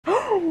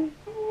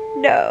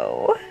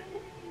No.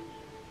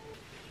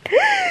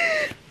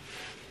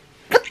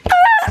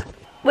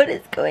 What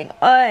is going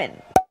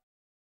on?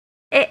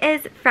 It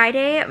is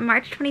Friday,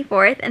 March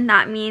 24th, and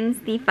that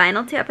means the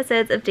final 2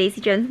 episodes of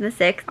Daisy Jones and the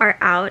Six are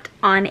out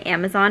on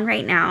Amazon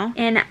right now,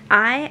 and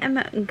I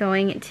am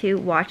going to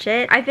watch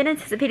it. I've been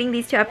anticipating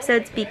these 2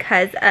 episodes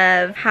because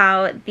of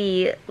how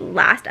the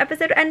last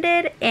episode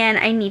ended, and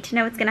I need to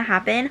know what's gonna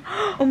happen.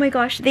 Oh my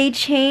gosh, they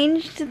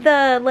changed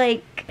the,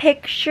 like,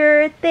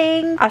 picture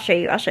thing. I'll show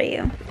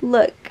you.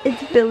 Look,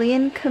 it's Billy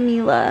and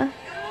Camila.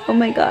 Oh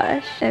my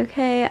gosh.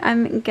 Okay,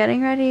 I'm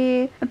getting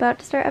ready. About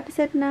to start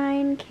episode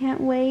 9.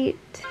 Can't wait.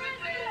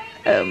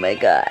 Oh my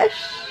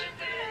gosh.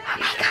 Oh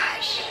my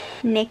gosh.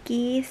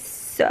 Nikki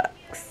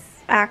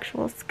sucks.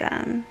 Actual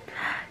scum.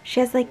 She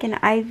has like an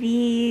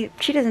IV.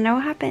 She doesn't know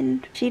what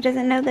happened. She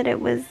doesn't know that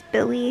it was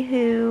Billy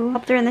who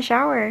helped her in the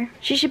shower.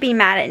 She should be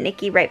mad at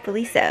Nikki,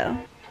 rightfully so.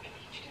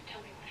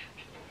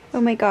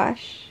 Oh my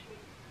gosh.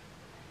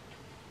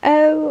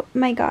 Oh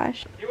my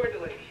gosh. You are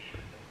delayed.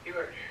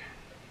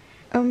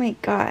 Oh my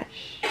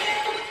gosh.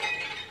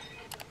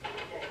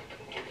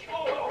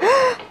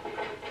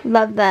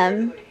 Love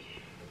them.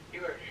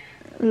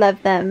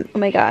 Love them. Oh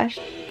my gosh.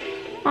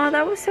 Oh,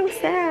 that was so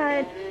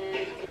sad.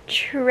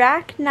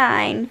 Track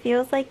 9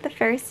 feels like the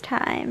first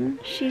time.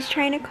 She's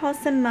trying to call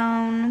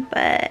Simone,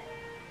 but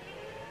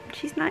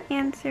she's not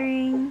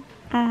answering.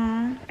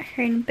 Aw.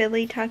 Her and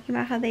Billy talking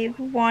about how they've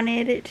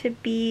wanted to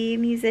be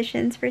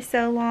musicians for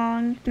so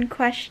long and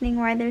questioning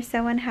why they're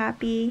so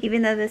unhappy,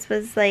 even though this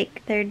was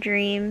like their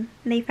dream.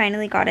 And they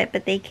finally got it,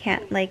 but they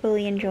can't like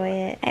fully enjoy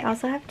it. I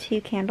also have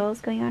 2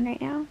 candles going on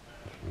right now,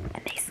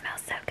 and they smell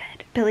so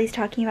good. Billy's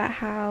talking about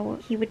how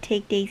he would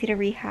take Daisy to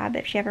rehab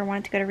if she ever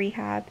wanted to go to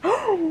rehab.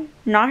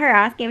 Not her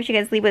asking if she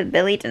can sleep with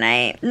Billy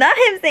tonight. Not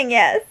him saying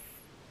yes.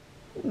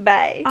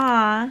 Bye.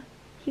 Aw,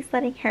 he's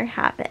letting her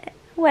have it.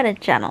 What a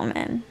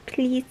gentleman.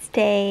 Please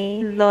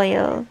stay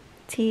loyal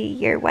to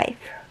your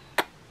wife.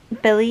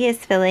 Billy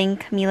is filling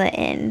Camila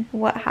in.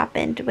 What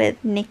happened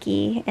with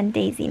Nikki and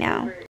Daisy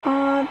now?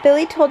 Aw,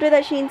 Billy told her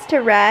that she needs to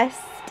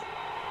rest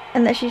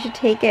and that she should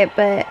take it,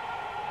 but...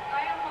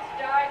 I almost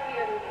died the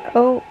other day.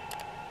 Oh.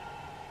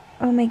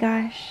 Oh my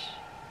gosh.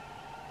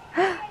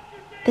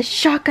 The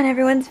shock on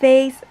everyone's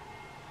face.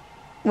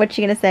 What's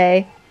she gonna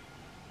say?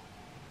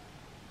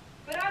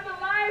 But I'm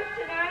alive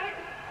tonight.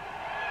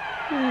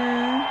 Hmm.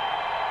 And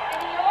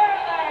you're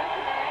alive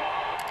tonight.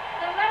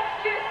 So let's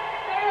just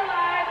stay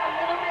alive a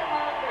little bit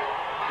longer.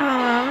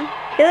 Aw.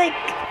 I feel like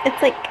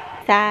it's like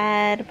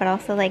sad, but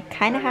also like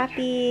kind of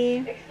happy.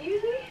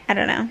 Excuse me? I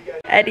don't know.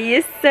 Eddie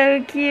is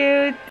so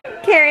cute.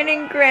 Karen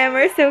and Graham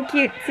are so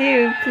cute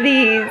too.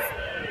 Please.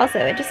 Also,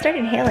 it just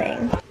started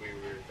hailing.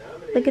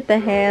 Look at the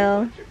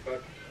hail.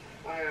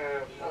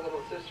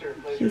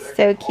 He's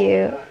so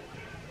cute.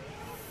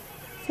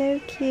 So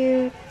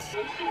cute.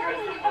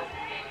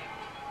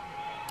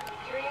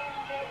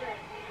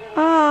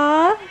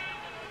 Aww.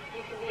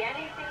 You can be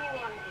anything you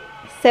want to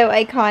be. So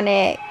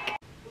iconic.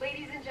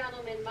 Ladies and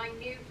gentlemen, my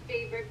new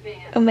favorite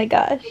band. Oh my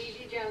gosh.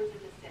 Daisy Jones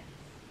and the Six.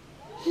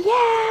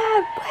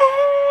 Yeah!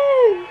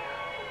 Woo!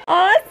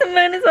 Aw,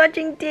 Simone is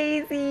watching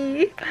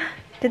Daisy.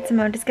 Did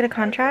Simone just get a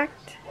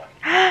contract?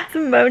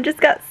 Simone just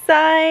got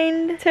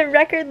signed to a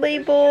record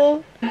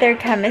label. Their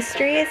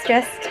chemistry is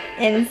just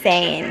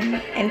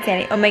insane.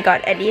 Insanity. Oh my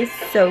god, Eddie is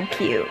so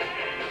cute.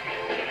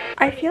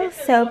 I feel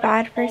so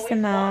bad for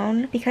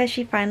Simone because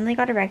she finally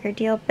got a record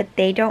deal, but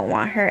they don't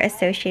want her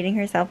associating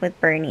herself with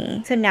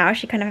Bernie. So now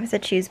she kind of has to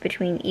choose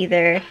between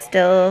either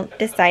still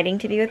deciding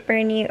to be with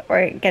Bernie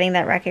or getting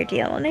that record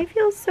deal. And I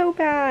feel so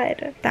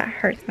bad. That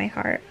hurts my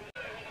heart.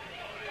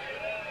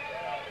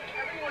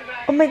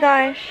 Oh my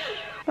gosh.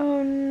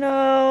 Oh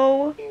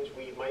no.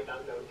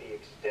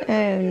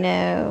 Oh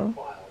no.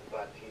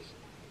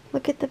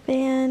 Look at the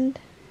band.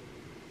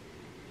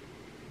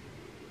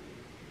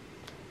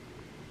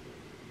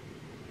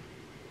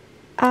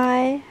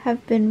 I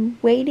have been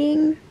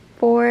waiting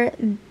for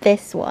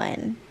this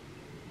one.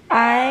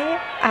 I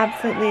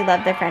absolutely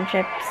love their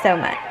friendship so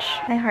much.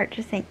 My heart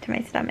just sank to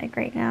my stomach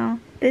right now.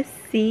 This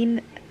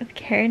scene of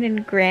Karen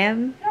and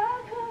Graham.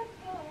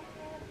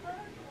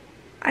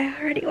 I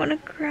already want to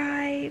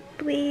cry,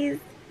 please.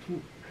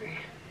 I'm sorry.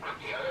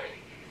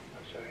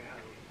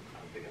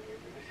 I'm big on this.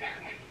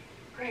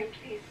 Graham,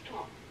 please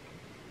stop.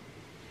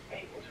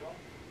 Hey, what's wrong?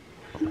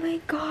 Oh my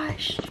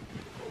gosh.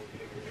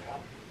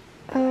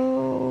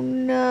 Oh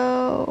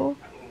no.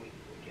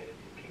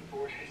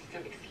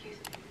 Excuse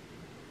me.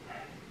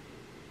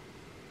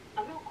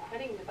 I'm not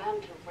quitting the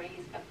band to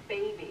raise a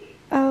baby.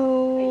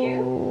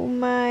 Oh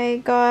my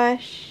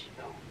gosh.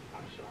 No,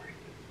 I'm sorry.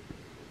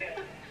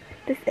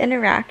 This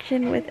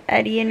interaction with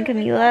Eddie and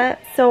Camila,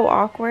 so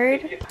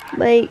awkward.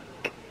 Like,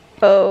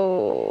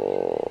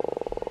 oh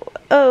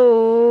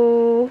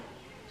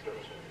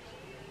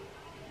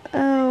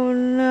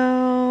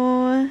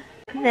no.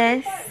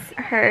 This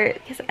hurt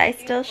because I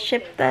still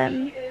ship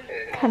them.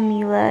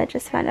 Camila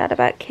just found out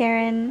about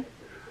Karen.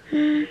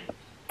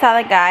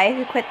 Saw the guy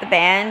who quit the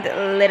band,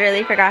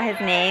 literally forgot his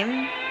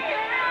name.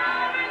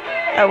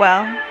 Oh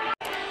well.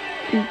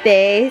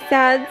 They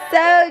sound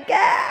so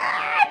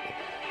good.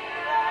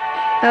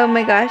 Oh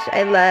my gosh,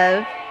 I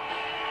love.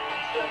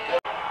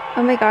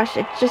 Oh my gosh,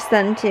 it's just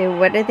them two.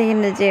 What are they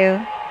gonna do?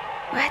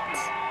 What?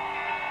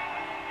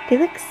 They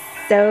look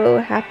so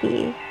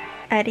happy.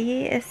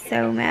 Eddie is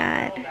so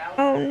mad.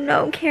 Oh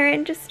no,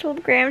 Karen just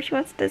told Graham she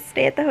wants to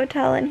stay at the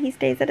hotel and he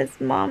stays at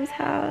his mom's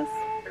house.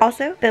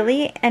 Also,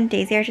 Billy and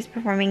Daisy are just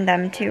performing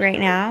them two right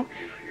now.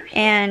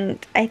 And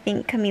I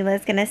think Camila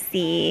is gonna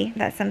see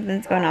that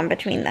something's going on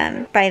between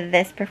them by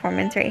this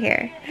performance right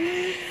here.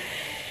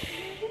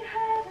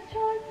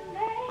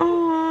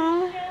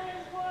 Aww.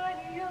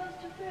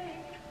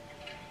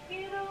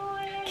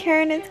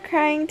 Karen is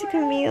crying to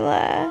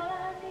Camila.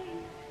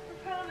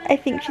 I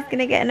think she's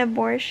gonna get an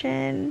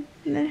abortion.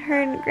 And then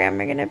her and Graham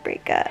are gonna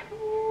break up.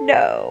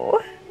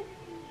 No.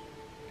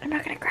 I'm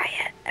not gonna cry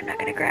yet. I'm not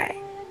gonna cry.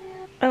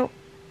 Oh.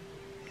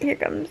 Here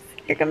comes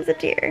a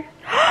tear.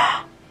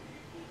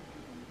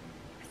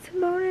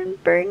 Simone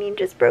and Bernie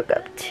just broke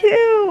up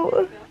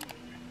too.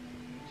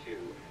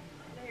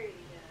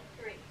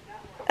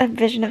 A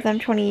vision of them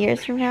 20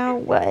 years from now?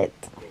 What?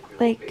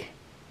 Like,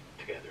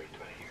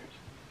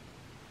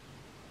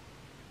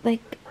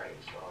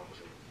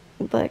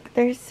 look,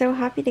 they're so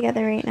happy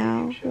together right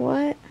now.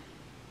 What?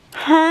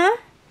 Huh?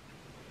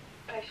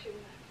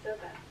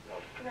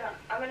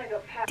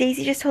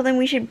 Daisy just told him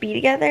we should be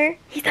together.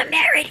 He's a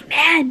married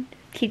man.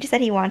 He just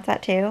said he wants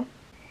that too.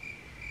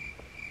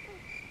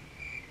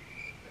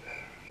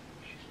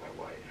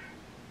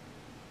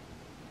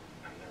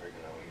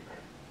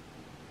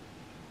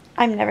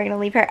 I'm never gonna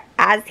leave her,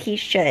 as he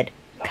should.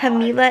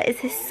 Camila is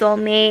his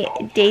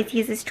soulmate. Daisy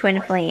is his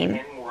twin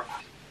flame.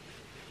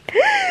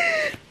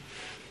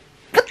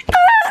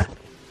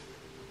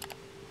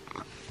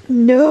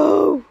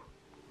 No.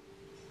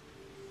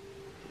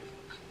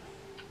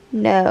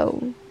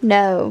 No.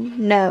 No.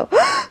 No.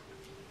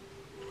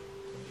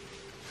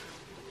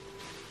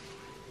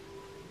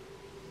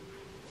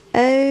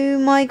 Oh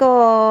my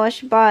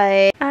gosh,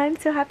 bye. I'm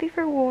so happy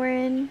for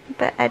Warren,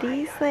 but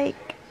Eddie's like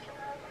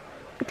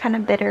kind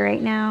of bitter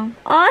right now.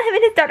 Oh, him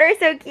and his daughter are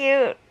so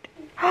cute.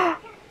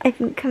 I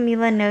think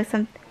Camila knows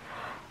something.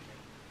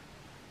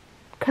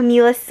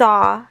 Camila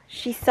saw.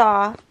 She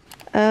saw.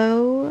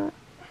 Oh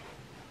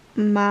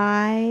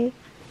my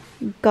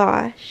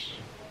gosh.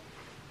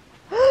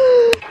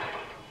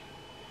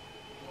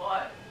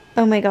 What?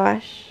 Oh my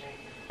gosh.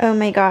 Oh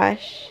my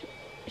gosh.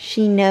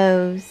 She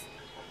knows.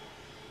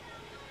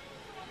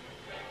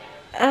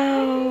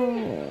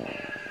 Oh.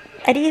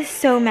 Eddie is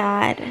so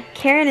mad.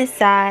 Karen is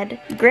sad.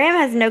 Graham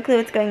has no clue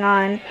what's going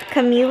on.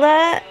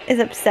 Camila is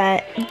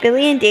upset.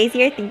 Billy and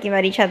Daisy are thinking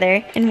about each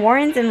other. And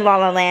Warren's in La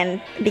La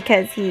Land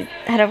because he's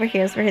head over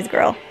heels for his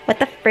girl. What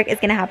the frick is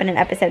gonna happen in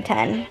episode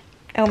 10?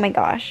 Oh my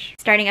gosh.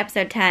 Starting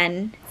episode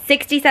 10.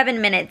 67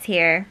 minutes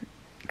here.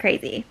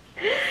 Crazy.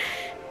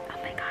 Oh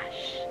my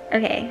gosh.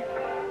 Okay.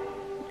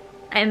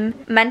 I'm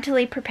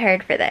mentally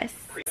prepared for this.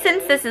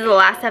 Since this is the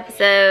last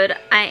episode,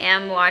 I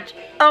am watching.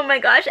 Oh my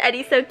gosh,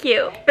 Eddie's so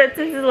cute. But since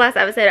this is the last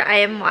episode, I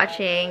am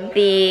watching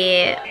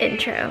the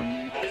intro.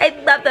 I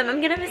love them. I'm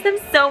gonna miss them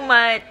so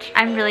much.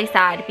 I'm really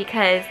sad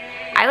because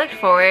I looked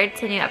forward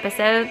to new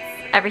episodes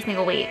every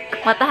single week.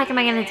 What the heck am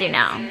I gonna do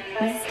now?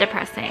 This is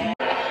depressing.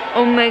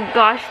 Oh my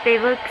gosh, they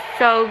look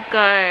so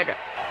good.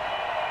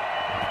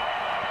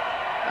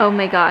 Oh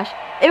my gosh.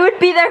 It would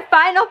be their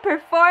final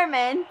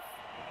performance.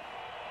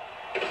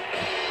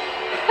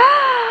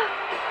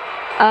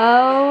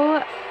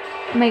 Oh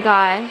my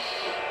gosh.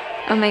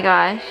 Oh my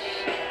gosh.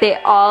 They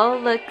all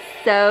look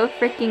so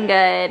freaking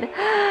good.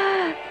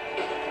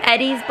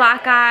 Eddie's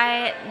black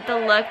eye, the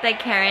look that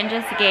Karen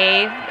just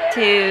gave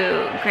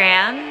to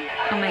Graham.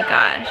 Oh my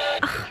gosh.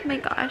 Oh my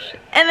gosh.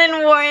 And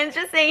then Warren's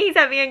just saying he's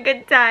having a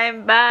good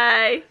time.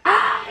 Bye.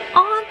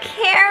 Oh,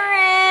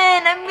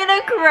 Karen. I'm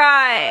gonna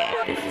cry.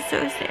 This is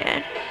so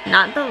sad.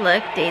 Not the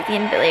look Daisy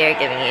and Billy are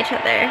giving each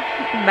other.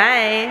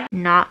 Bye.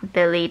 Not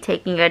Billy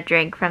taking a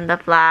drink from the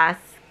flask.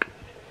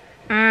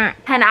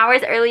 10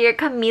 hours earlier,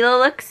 Camila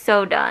looks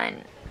so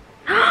done.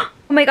 Oh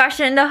my gosh,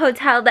 in the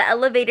hotel, the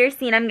elevator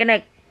scene, I'm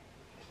gonna...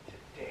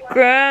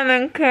 Graham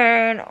and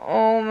Karen,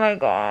 oh my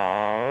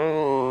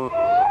god.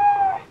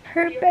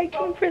 Her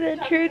begging for the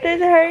truth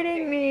is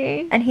hurting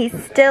me. And he's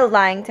still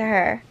lying to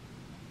her.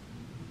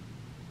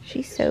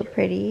 She's so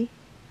pretty.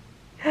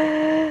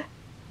 Once,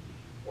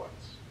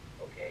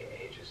 okay,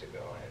 ages ago,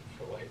 I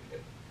for like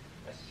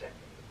a second.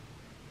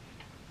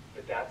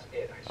 But that's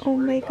it, I swear. Oh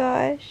my to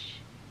God. gosh.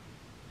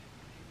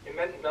 It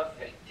meant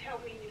nothing. Tell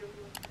me you don't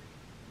know.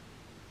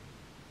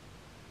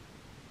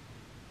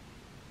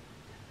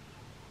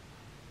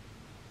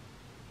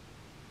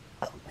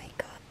 Oh my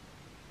god.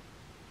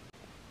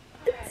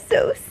 It's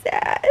so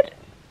sad.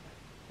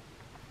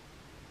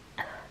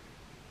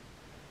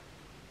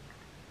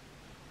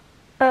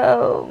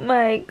 Oh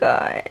my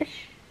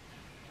gosh.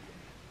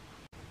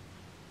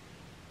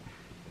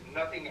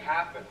 Nothing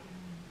happened.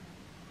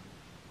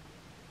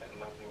 And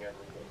nothing ever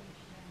will.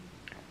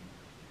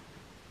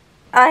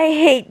 I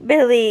hate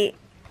Billy.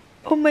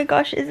 Oh my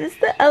gosh, is this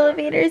the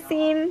elevator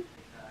scene?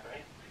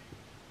 Right?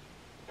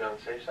 You on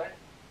the safe side?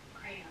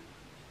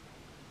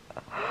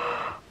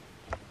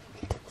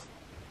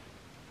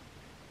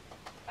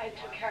 I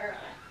took care of it.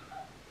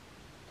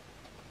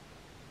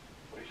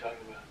 What are you talking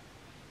about?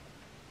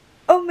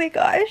 Oh my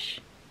gosh.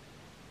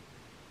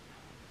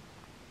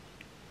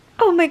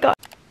 Oh my god.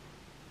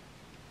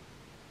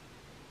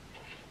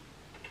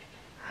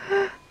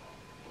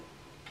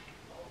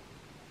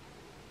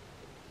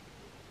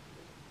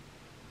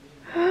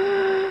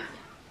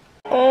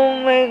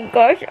 Oh my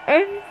gosh,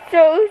 I'm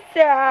so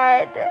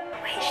sad.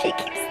 Wait, she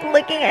keeps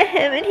looking at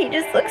him and he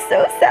just looks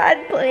so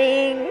sad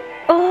playing.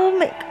 Oh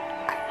my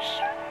gosh.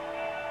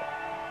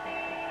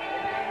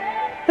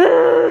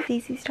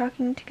 Stacey's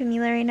talking to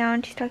Camila right now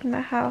and she's talking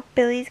about how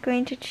Billy's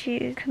going to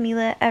choose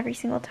Camila every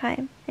single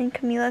time. And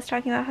Camila's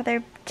talking about how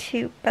they're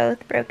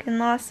both broken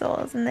lost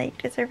souls and they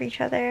deserve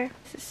each other.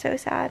 This is so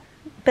sad.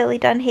 Billy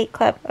Dunne Hate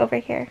Club over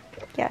here.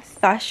 Yes.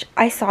 Gosh,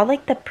 I saw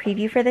like the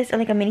preview for this, or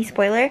like a mini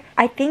spoiler.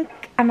 I think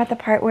I'm at the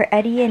part where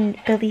Eddie and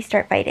Billy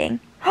start fighting.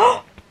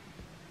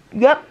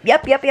 Yep.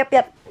 What do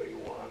you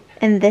want?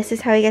 And this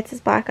is how he gets his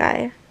black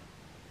eye.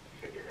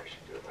 Figured I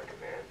should do it like a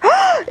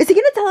man. Is he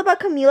gonna tell about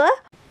Camila?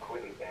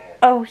 Quit the band.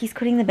 Oh, he's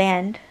quitting the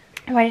band.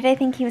 Why did I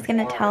think he was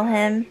gonna tell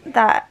him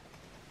that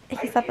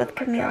he slept with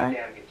Camila?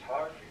 Goddamn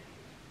guitar for you.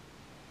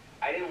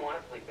 I didn't want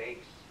to play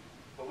bass,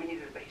 but we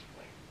needed a bass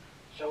player.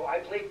 So I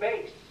played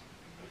bass.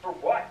 For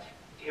what?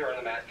 To hear on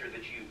the master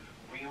that you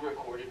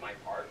re-recorded my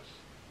parts?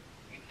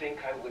 You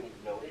think I wouldn't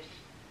notice?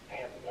 I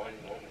have one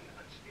moment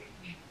on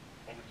stage,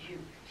 and you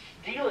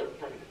steal it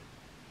from me.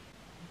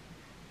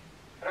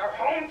 At our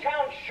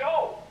hometown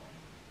show!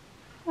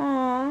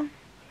 Aww. Grandmother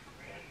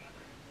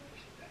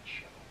was at that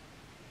show.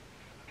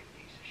 Fucking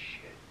piece of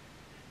shit.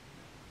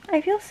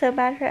 I feel so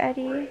bad for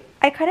Eddie.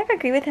 I kind of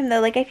agree with him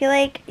though. Like, I feel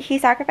like he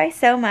sacrificed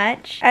so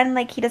much and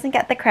like he doesn't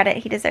get the credit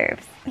he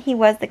deserves. He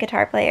was the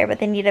guitar player, but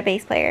they need a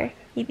bass player.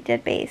 He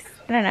did bass.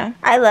 I don't know.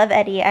 I love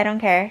Eddie. I don't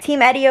care.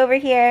 Team Eddie over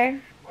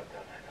here. What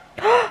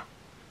the hell?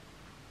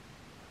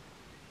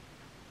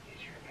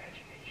 Use your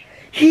imagination.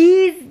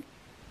 He's...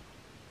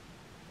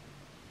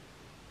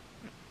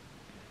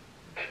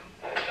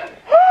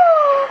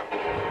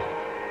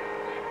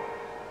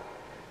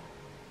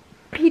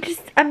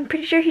 I'm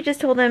pretty sure he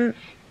just told him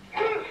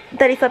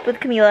that he slept with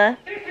Camila.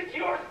 This is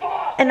your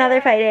fault! And now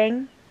they're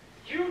fighting.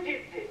 You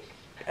did this!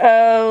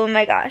 Oh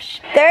my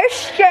gosh. They're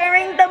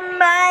sharing the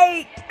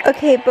mic!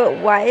 Okay, but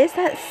why is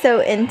that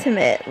so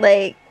intimate?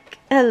 Like,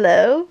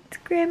 hello? It's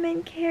Grandma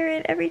and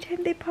Karen. Every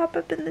time they pop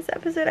up in this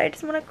episode, I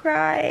just want to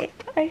cry.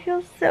 I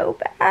feel so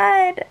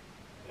bad.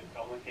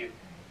 I'm with you.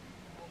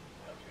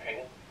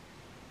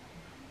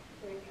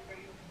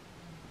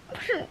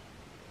 Okay.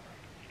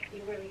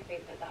 You really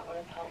think that that would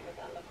have helped with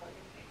that look on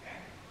your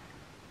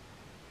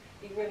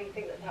face? You really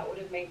think that that would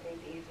have made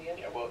things easier?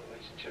 Yeah, well,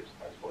 relationships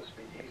aren't supposed to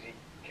be easy,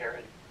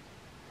 Karen.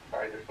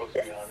 Sorry, they're supposed to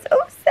It's be honest. so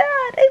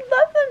sad. I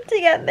love them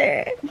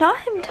together. Not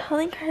him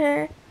telling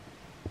her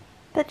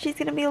that she's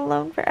gonna be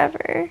alone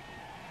forever.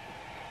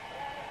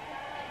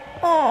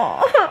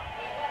 Oh,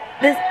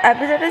 this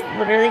episode is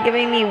literally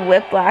giving me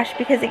whiplash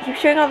because it keeps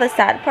showing all the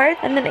sad parts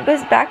and then it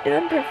goes back to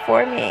them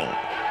performing.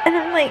 And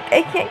I'm like,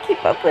 I can't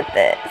keep up with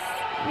this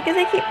because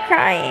I keep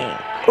crying.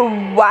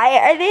 Why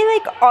are they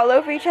like all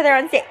over each other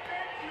on stage?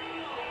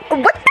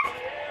 What the?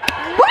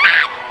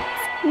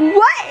 What?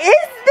 What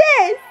is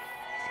this?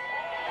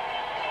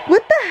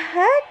 What the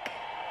heck?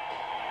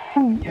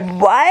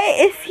 Why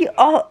is he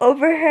all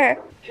over her?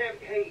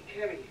 Hey,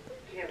 Cammy.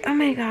 Oh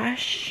my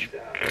gosh.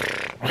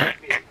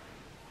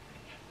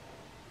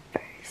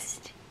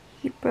 First,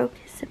 he broke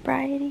his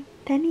sobriety.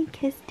 Then he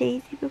kissed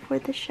Daisy before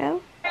the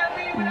show.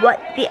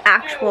 What the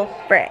actual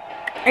frick?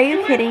 Are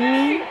you kidding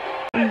me?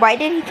 Why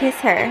did he kiss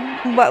her?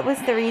 What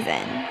was the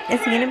reason? Is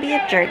he gonna be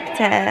a jerk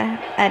to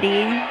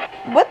Eddie?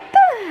 What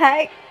the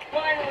heck?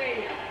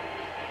 Finally!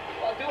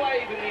 Well, do I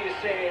even need to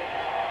say it?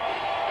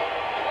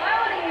 Why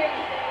would you hear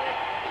you say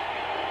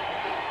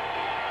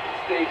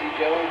it? Stacey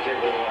Jones,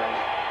 everyone.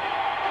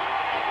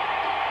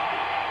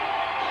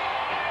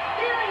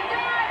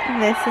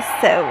 This is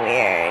so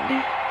weird.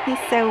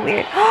 He's so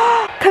weird.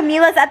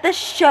 Camila's at the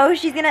show.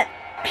 She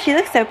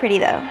looks so pretty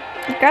though.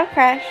 Girl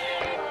crush.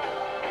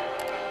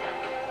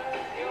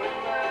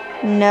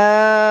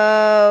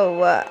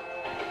 No.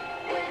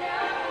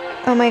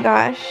 Oh my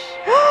gosh.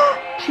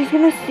 She's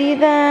gonna see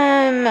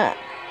them.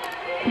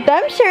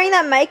 Them sharing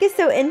that mic is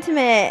so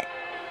intimate.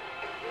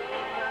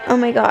 Oh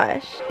my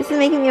gosh. This is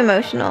making me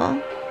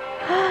emotional.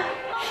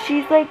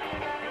 She's like,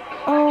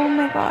 oh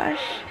my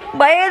gosh.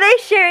 Why are they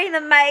sharing the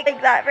mic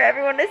like that for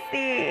everyone to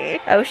see?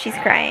 Oh, she's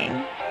crying.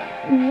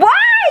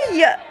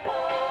 Why?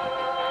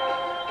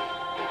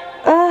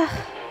 Ugh.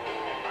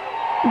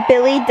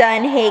 Billy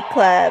Dunne Hate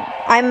Club.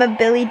 I'm a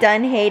Billy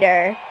Dunne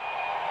hater.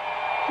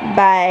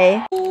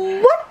 Bye.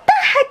 What the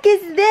heck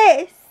is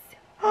this?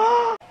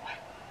 Oh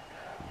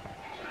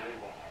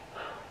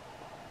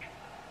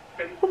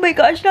my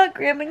gosh, not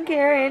Graham and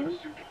Karen.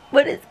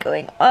 What is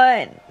going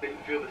on? They can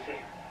feel the same,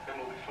 and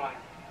we'll be fine.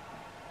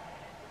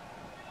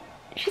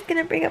 She's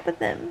gonna break up with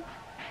them.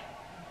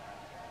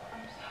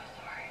 I'm so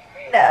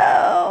sorry.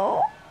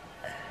 No.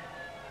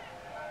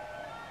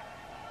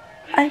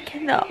 I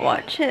cannot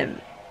watch him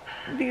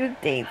be with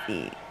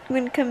Daisy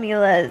when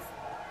Camila's.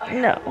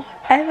 No.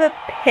 I have a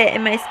pit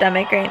in my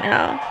stomach right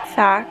now.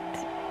 Fact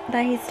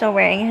that he's still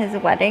wearing his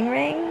wedding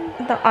ring.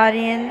 The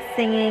audience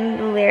singing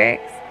the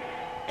lyrics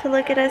to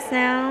Look at Us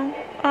Now.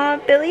 Aw,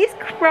 Billy's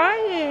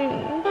crying.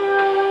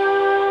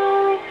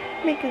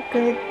 Make a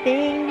good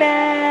thing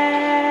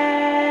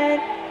bad.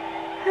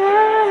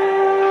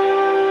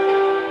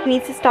 He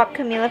needs to stop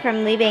Camila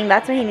from leaving.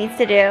 That's what he needs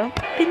to do.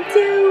 Been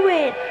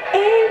doing,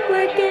 ain't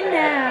working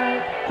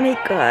out. Oh my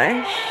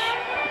gosh.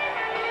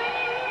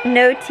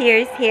 No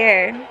tears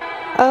here.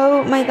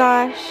 Oh my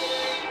gosh.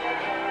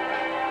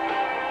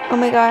 Oh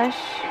my gosh.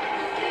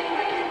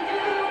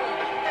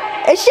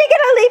 Is she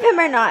gonna leave him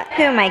or not?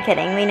 Who am I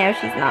kidding? We know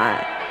she's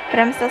not. But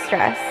I'm still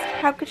stressed.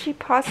 How could she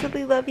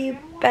possibly love you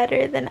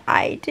better than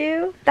I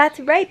do? That's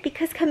right,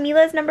 because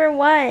Camila's #1. I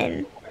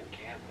can't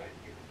let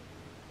you.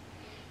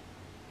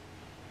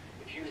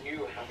 If you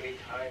knew how many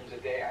times a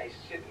day I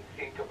sit and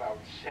think about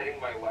setting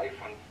my life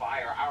on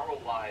fire, our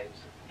lives.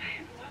 I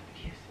have loved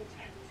you since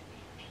I was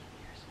 18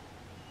 years old.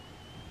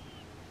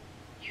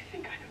 You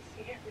think I don't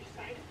see every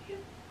side of you?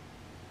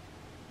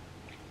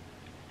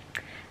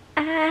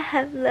 I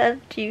have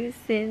loved you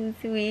since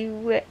we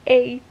were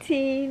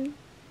 18.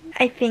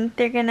 I think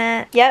they're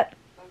gonna... Yep.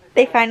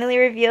 They finally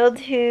revealed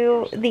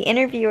who the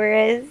interviewer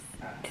is.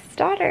 His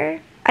daughter.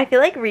 I feel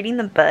like reading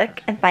the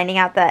book and finding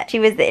out that she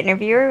was the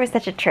interviewer was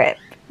such a trip.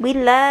 We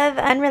love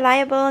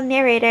unreliable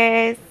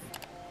narrators.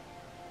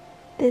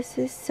 This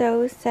is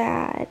so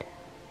sad.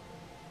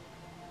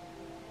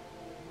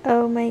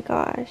 Oh my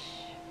gosh.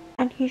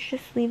 And he's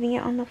just leaving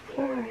it on the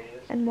floor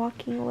and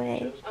walking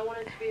away. I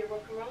wanted to be a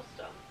rock and roll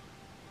star.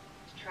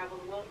 To travel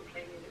the world and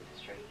play music for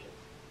strangers.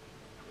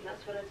 And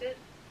that's what I did.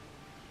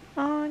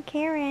 Aw,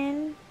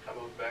 Karen. I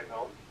moved back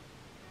home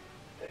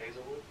to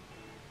Hazelwood.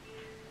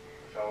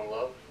 I fell in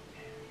love.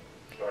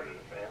 Started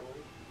a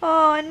family.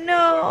 Oh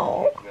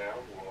no. Now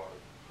who are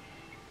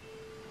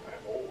my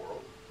whole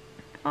world.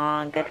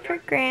 Aw, good for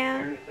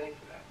Graham. To thank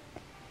for that.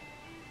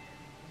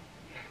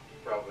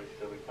 Probably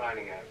still be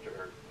pining after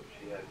her if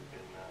she hadn't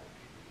been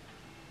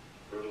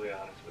brutally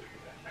honest with me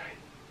that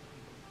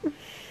night.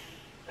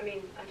 I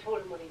mean, I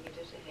told him what he needed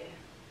to hear.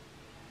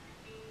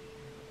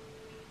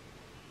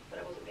 But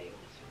I wasn't being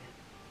honest with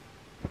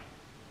him.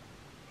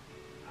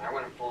 I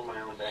went and formed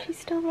my own band. She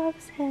still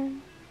loves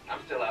him. I'm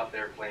still out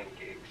there playing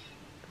gigs.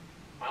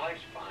 My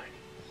life's fine.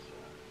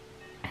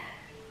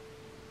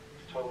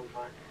 It's totally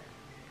fine.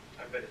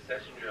 I've been a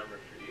session drummer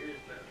for years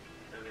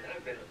now. I mean,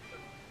 I've been on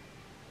some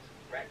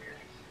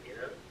records, you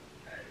know?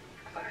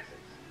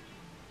 Classics.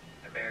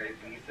 I married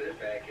Lisa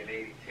back in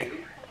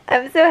 '82.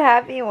 I'm so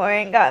happy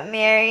Warren got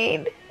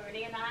married.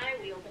 Bernie and I,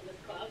 we opened this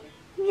club.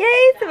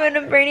 Yay, Simone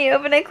and Bernie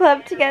open a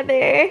club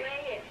together.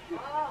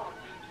 Oh,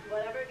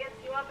 whatever gets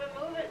you up and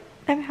moving.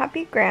 I'm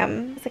happy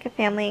Graham is like a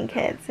family and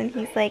kids, and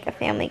he's like a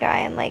family guy,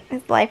 and like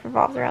his life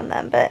revolves around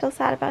them, but I feel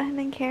sad about him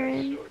and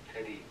Karen. So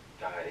Teddy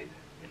died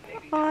in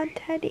 '83. Aw,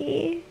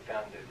 Teddy.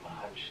 Found him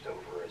hunched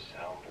over a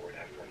soundboard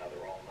after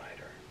another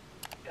all-nighter.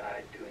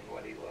 Died doing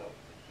what he loved.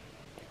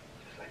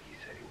 Just like he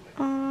said he would.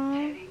 Aw.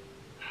 Teddy,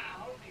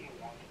 how do you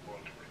want the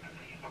world to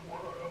remember you? The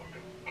world?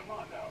 Come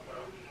on now,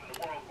 Merv. The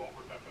world won't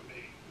remember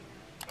me.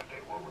 But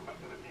they will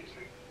remember the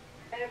music.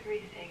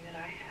 Everything that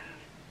I have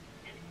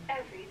and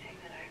everything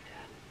that I've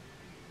done.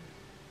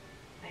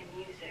 My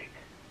music.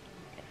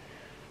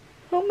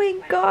 Oh my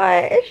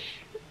gosh.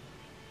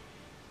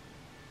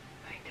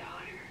 My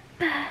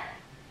daughter.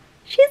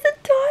 She has a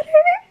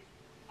daughter?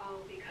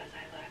 All because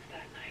I left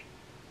that night.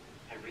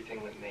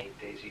 Everything that made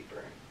Daisy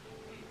burn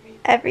made me.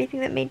 Everything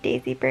that made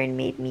Daisy burn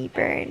made me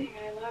burn. Everything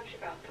I loved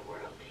about the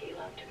world, he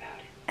loved about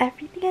it.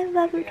 Everything I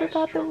loved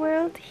about the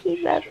world,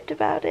 he loved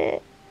about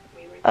it.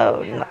 We were Oh,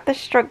 together. not the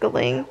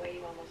struggling. That way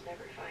you almost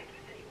never find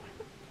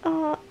with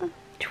anyone. Aw.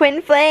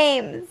 Twin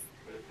flames.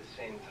 But at the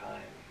same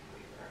time,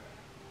 we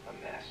were a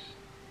mess.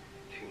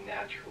 Two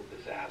natural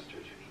disasters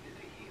we needed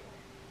to heal.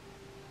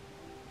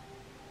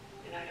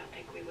 And I don't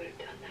think we would have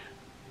done that.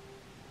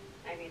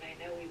 I mean, I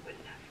know we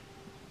wouldn't have.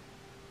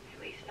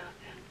 At least not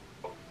then.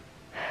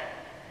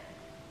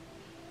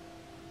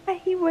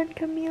 He won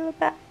Camila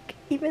back,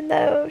 even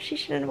though she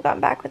shouldn't have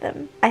gotten back with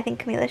him. I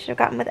think Camila should have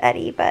gotten with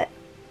Eddie, but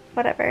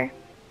whatever. And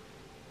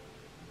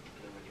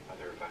then when your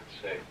mother about to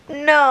say,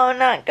 No,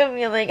 not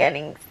Camila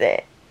getting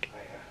sick.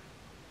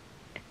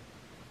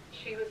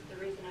 She was the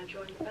reason I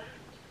joined the band.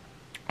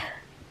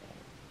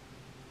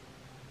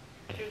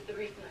 She was the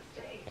reason I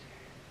stayed.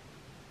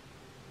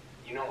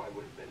 you know I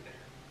would have been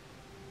there.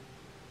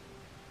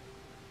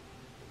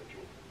 But you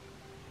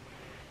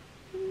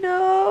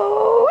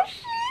No, she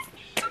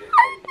she's... didn't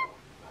know.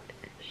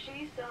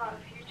 She saw a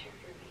future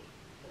for me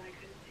that I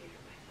couldn't see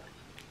for myself.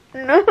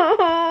 No.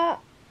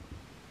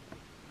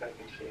 I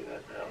can say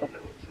that now and know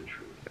it's the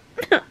truth.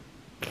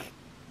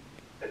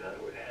 And I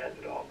would hand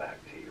it all back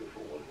to you for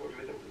one more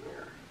minute with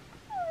her.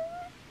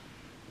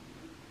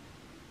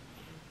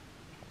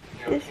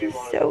 You know, This came is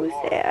on so in the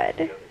car sad.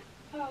 together.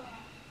 Oh,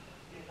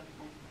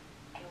 beautiful.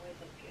 It always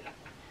is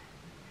beautiful.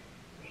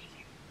 Where is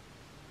you?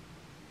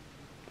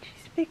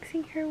 She's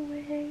fixing her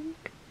wig.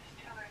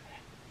 Still her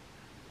than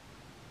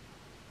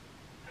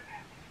I've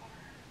had before.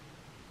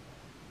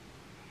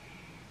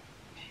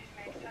 She's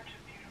made such a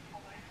beautiful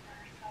life for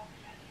herself,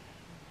 and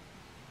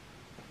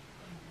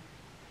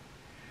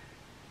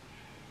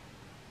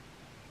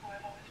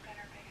I've always been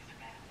her biggest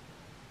fan.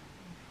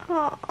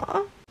 Aww.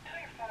 Tell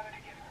your father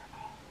to give her a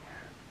call.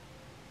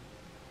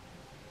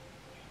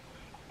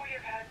 We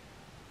have had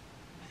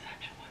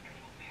such a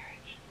wonderful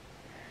marriage,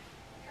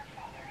 your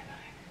father and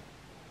I.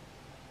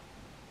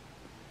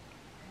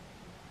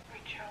 We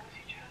chose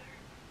each other.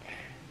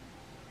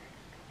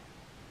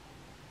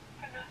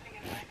 But nothing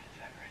in life is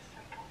ever as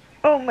simple as we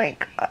Oh want my it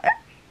to be. god.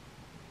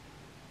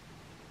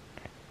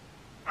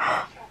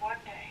 So one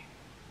day,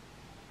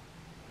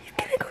 He's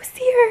gonna go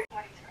see her.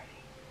 when he's ready,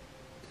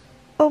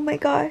 Oh my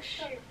gosh.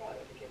 tell your father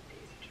to give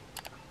Daisy Jones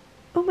a call.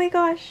 Oh my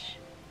gosh.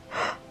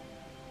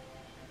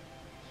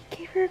 He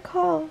gave her a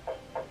call.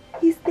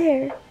 He's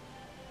there.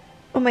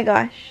 Oh my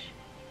gosh.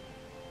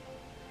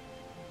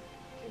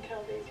 And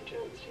tell Daisy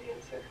Jones to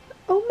answer.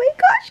 Oh my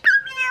gosh,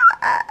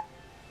 Camila.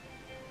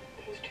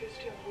 Those two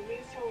still owe me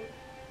a song.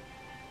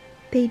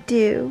 They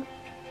do.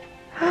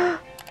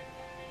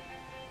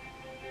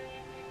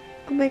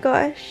 Oh my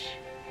gosh.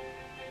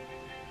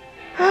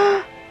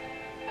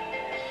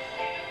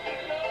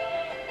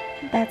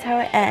 That's how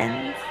it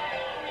ends.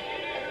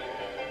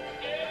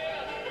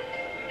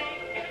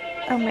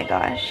 Oh my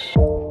gosh.